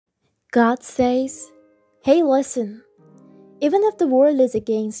God says, "Hey, listen, even if the world is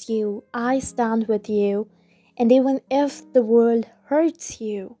against you, I stand with you, and even if the world hurts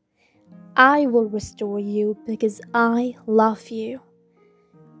you, I will restore you because I love you."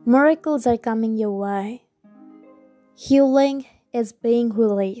 Miracles are coming your way. Healing is being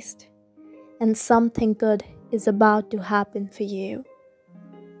released, and something good is about to happen for you.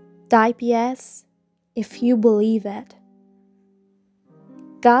 Type yes if you believe it.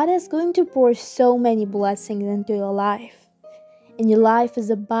 God is going to pour so many blessings into your life, and your life is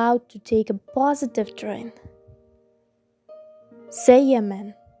about to take a positive turn. Say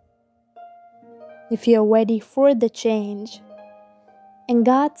amen if you're ready for the change. And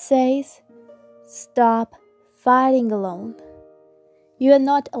God says, stop fighting alone. You are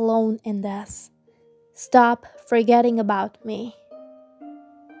not alone in this. Stop forgetting about me.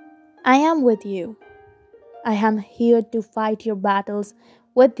 I am with you. I am here to fight your battles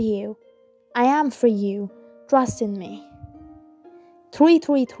with you. I am for you. Trust in me.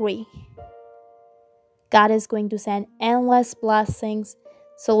 333. God is going to send endless blessings,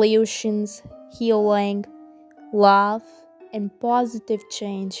 solutions, healing, love, and positive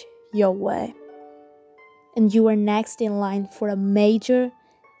change your way. And you are next in line for a major,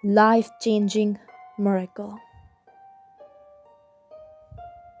 life-changing miracle.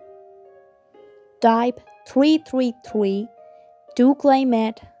 Type 333 to claim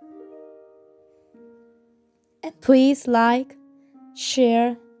it. And please like,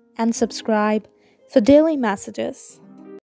 share, and subscribe for daily messages.